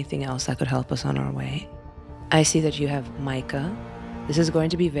or anything else that could help us on our way. I see that you have mica. This is going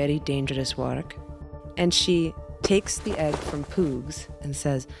to be very dangerous work. And she takes the egg from Poogs and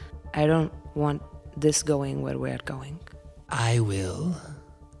says, I don't want this going where we're going. I will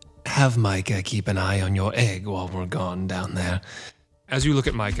have Micah keep an eye on your egg while we're gone down there. As you look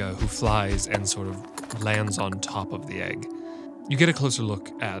at Micah, who flies and sort of lands on top of the egg, you get a closer look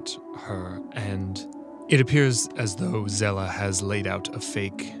at her, and it appears as though Zella has laid out a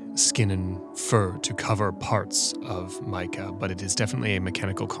fake skin and fur to cover parts of Micah, but it is definitely a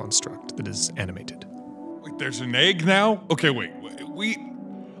mechanical construct that is animated. Wait, there's an egg now? Okay, wait.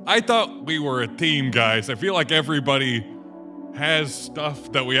 I thought we were a team, guys. I feel like everybody has stuff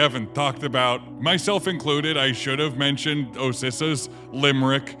that we haven't talked about, myself included. I should have mentioned Osissa's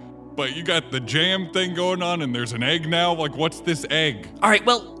limerick, but you got the jam thing going on and there's an egg now? Like, what's this egg? All right,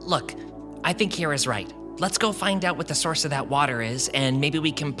 well, look, I think Kira's right. Let's go find out what the source of that water is, and maybe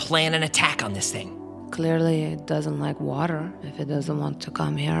we can plan an attack on this thing. Clearly it doesn't like water if it doesn't want to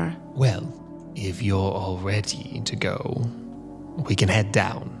come here. Well, if you're all ready to go, we can head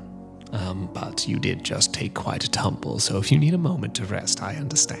down. But you did just take quite a tumble, so if you need a moment to rest, I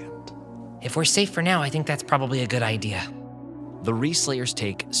understand. If we're safe for now, I think that's probably a good idea. The Reslayers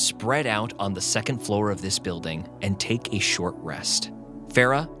take spread out on the second floor of this building and take a short rest.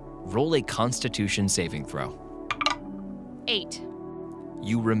 Farah, roll a Constitution saving throw. 8.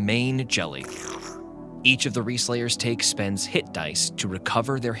 You remain jelly. Each of the Reslayers spends hit dice to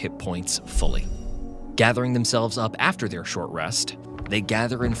recover their hit points fully. Gathering themselves up after their short rest, they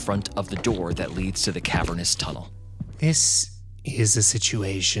gather in front of the door that leads to the cavernous tunnel. This is a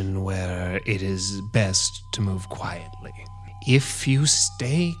situation where it is best to move quietly. If you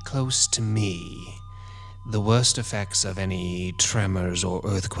stay close to me, the worst effects of any tremors or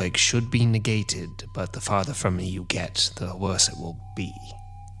earthquakes should be negated, but the farther from me you get, the worse it will be.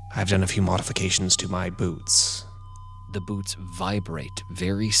 I've done a few modifications to my boots. The boots vibrate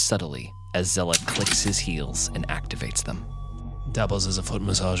very subtly as Zella clicks his heels and activates them. Doubles as a foot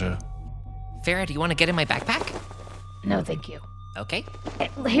massager. Farah, do you want to get in my backpack? No, thank you. Okay.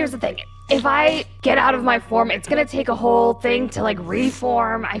 Here's the thing. If I get out of my form, it's gonna take a whole thing to,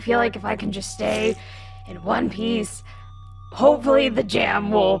 reform. I feel like if I can just stay in one piece, hopefully the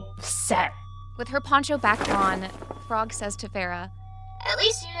jam will set. With her poncho back on, Frog says to Farah, At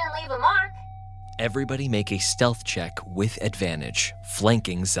least you didn't leave a mark. Everybody make a stealth check with advantage,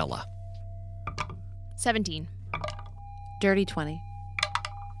 flanking Zella. 17. Dirty 20.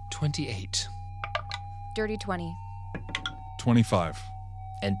 28. Dirty 20. 25.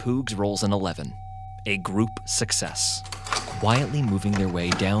 And Poogs rolls an 11. A group success. Quietly moving their way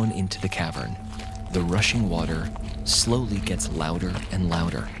down into the cavern, the rushing water slowly gets louder and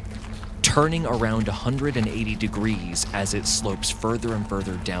louder, turning around 180 degrees as it slopes further and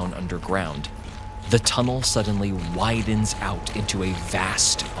further down underground. The tunnel suddenly widens out into a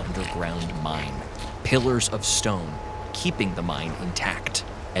vast underground mine. Pillars of stone keeping the mine intact,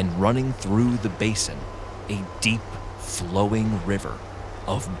 and running through the basin, a deep, flowing river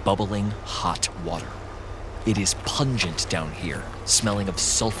of bubbling hot water. It is pungent down here, smelling of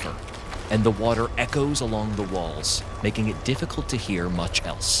sulfur, and the water echoes along the walls, making it difficult to hear much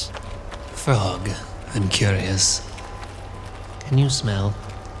else. Frog, I'm curious. Can you smell?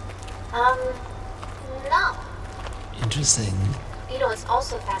 No. Interesting. You know, it's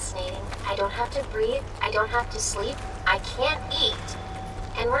also fascinating. I don't have to breathe. I don't have to sleep. I can't eat.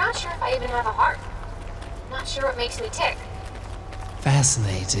 And we're not sure if I even have a heart. Not sure what makes me tick.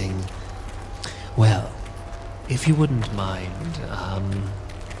 Fascinating. Well, if you wouldn't mind,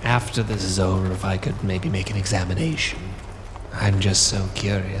 after this is over, if I could maybe make an examination. I'm just so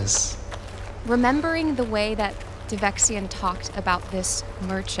curious. Remembering the way that Devexian talked about this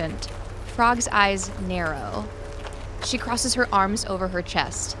merchant, Frog's eyes narrow. She crosses her arms over her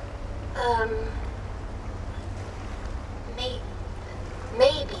chest.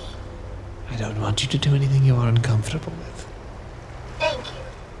 Maybe. I don't want you to do anything you are uncomfortable with. Thank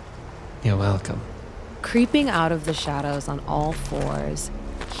you. You're welcome. Creeping out of the shadows on all fours,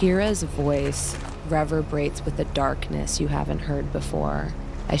 Kira's voice reverberates with a darkness you haven't heard before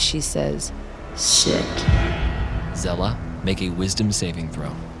as she says, "Shit." Zella, Make a wisdom saving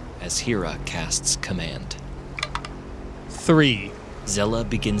throw as Hera casts command. 3. Zella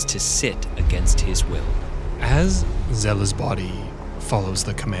begins to sit against his will. As Zella's body follows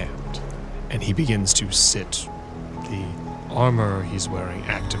the command, and he begins to sit, the armor he's wearing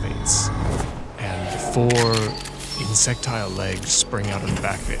activates, and 4 insectile legs spring out of the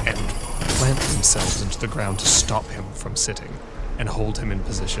back of it and plant themselves into the ground to stop him from sitting and hold him in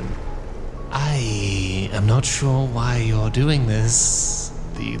position. I am not sure why you're doing this.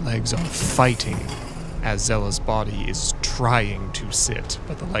 The legs are fighting as Zella's body is trying to sit,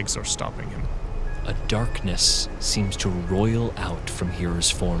 but the legs are stopping him. A darkness seems to roil out from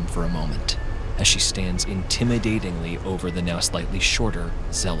Hera's form for a moment as she stands intimidatingly over the now slightly shorter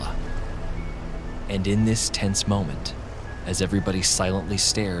Zella. And in this tense moment, as everybody silently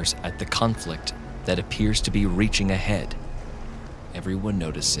stares at the conflict that appears to be reaching ahead, everyone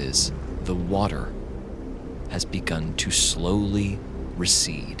notices the water has begun to slowly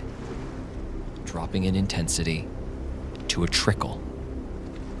recede, dropping in intensity to a trickle.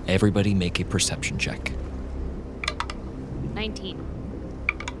 Everybody make a perception check. 19.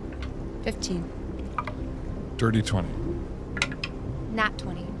 15. Dirty 20. Nat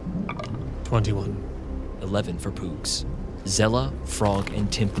 20. 21. 11 for Poogs. Zella, Frog, and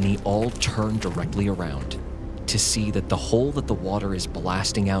Timpani all turn directly around to see that the hole that the water is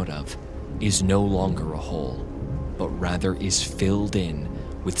blasting out of is no longer a hole, but rather is filled in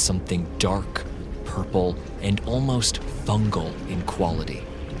with something dark, purple, and almost fungal in quality.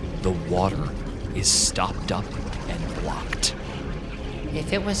 The water is stopped up and blocked.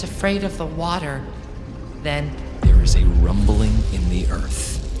 If it was afraid of the water, then... There is a rumbling in the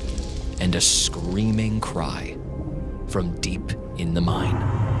earth and a screaming cry from deep in the mine.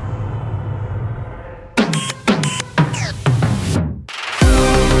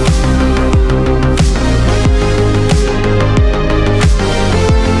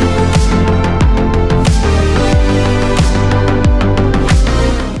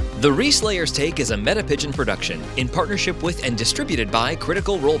 The Reslayer's Take is a Metapigeon production in partnership with and distributed by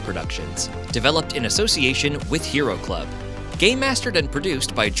Critical Role Productions, developed in association with Hero Club. Game mastered and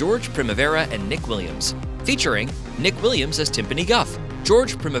produced by George Primavera and Nick Williams, featuring Nick Williams as Timpani Guff,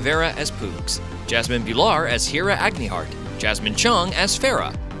 George Primavera as Poogs, Jasmine Bhullar as Hera Agniheart, Jasmine Chiong as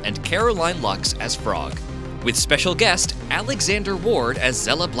Farah, and Caroline Lux as Frog, with special guest Alexander Ward as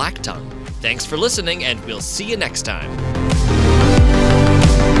Zella Blacktongue. Thanks for listening, and we'll see you next time.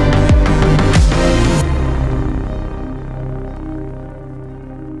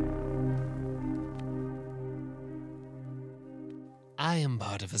 I am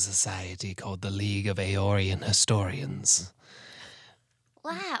part of a society called the League of Aeorian Historians.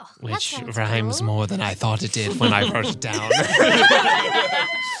 Wow. Which rhymes more than I thought it did when I wrote it down. I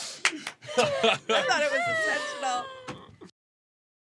thought it was intentional.